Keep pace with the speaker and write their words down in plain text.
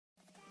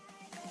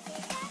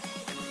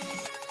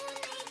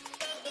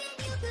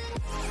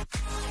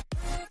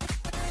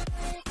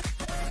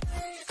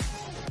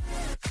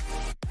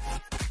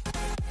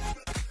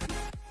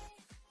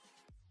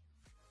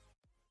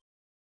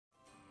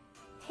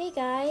Hey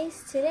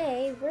guys,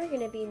 today we're going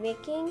to be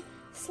making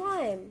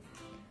slime.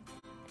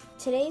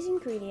 Today's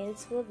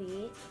ingredients will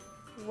be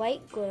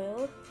white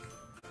glue,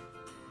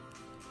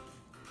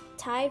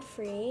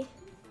 Tide-free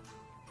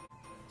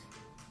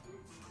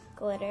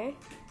glitter,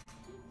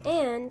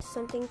 and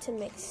something to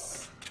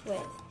mix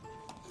with.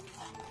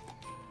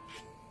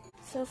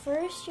 So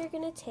first you're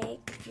going to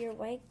take your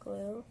white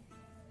glue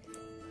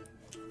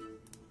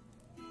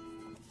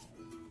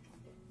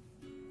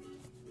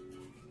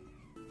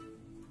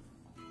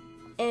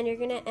and you're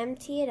going to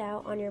empty it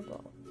out on your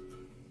bowl.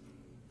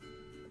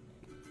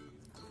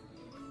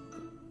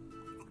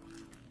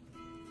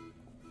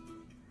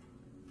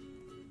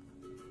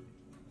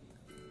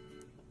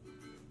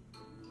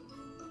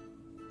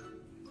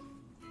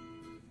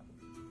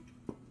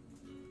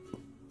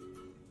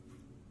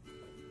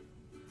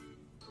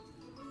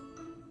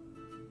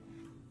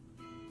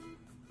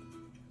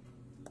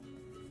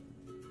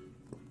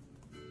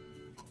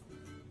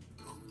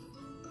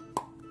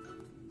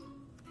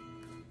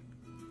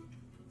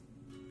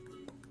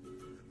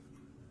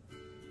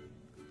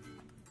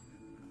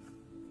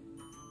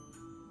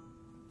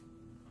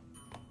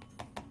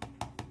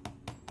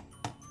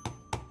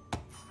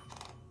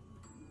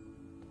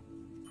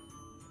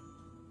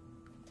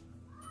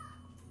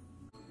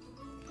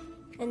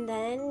 And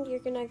then you're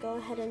going to go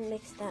ahead and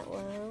mix that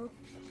well.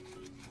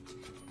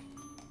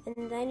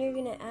 And then you're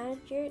going to add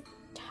your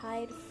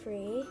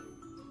Tide-free.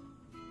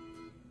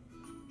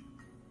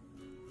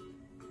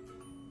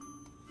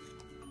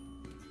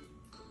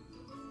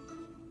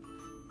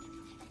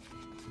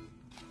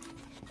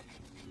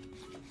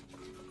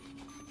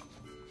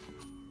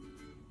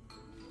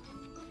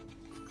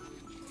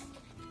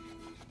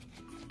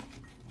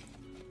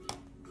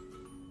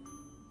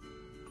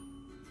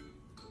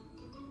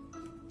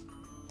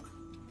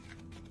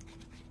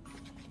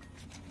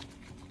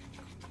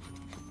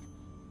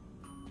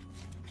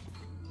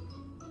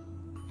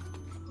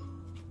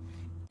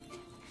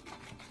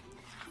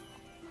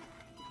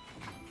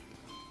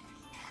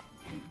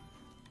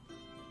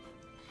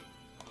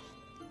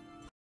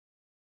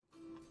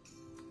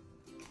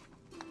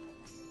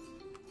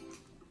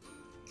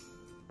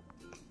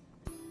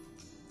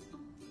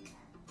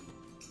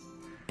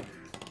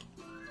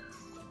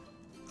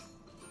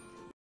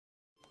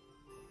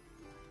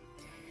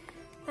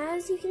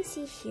 As you can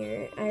see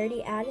here, I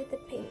already added the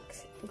pink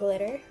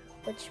glitter,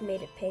 which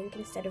made it pink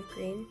instead of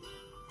green,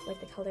 like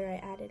the color I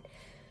added.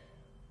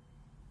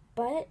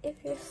 But if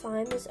your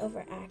slime is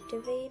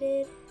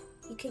overactivated,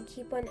 you can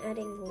keep on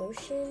adding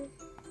lotion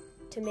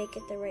to make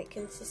it the right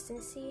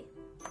consistency.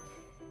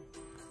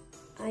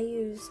 I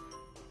use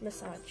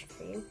massage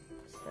cream,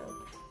 so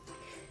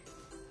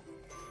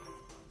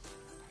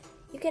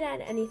you can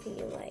add anything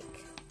you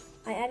like.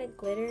 I added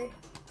glitter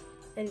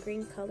and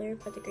green color,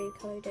 but the green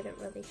color didn't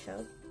really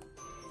show.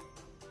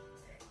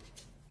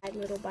 Add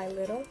little by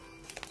little.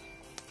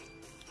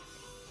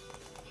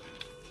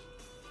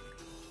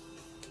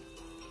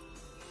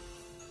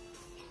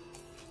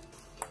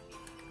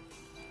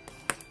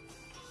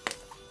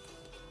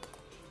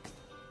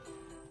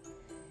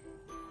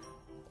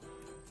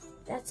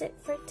 That's it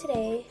for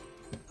today.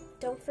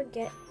 Don't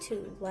forget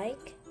to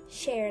like,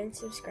 share, and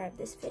subscribe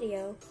this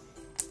video.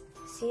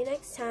 See you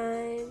next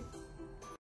time.